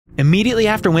Immediately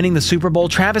after winning the Super Bowl,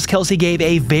 Travis Kelce gave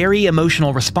a very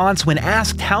emotional response when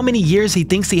asked how many years he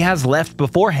thinks he has left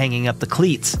before hanging up the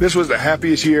cleats. This was the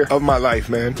happiest year of my life,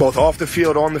 man. Both off the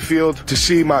field, on the field, to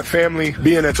see my family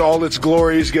be in all its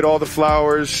glories, get all the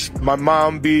flowers, my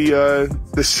mom be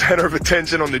the center of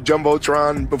attention on the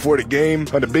Jumbotron before the game,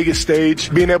 on the biggest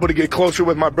stage, being able to get closer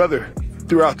with my brother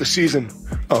throughout the season.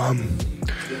 And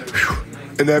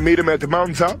then meet him at the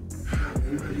mountaintop.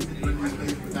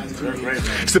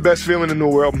 It's the best feeling in the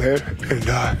world, man. And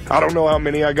I don't know how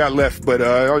many I got left, but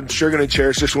I'm sure going to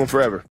cherish this one forever.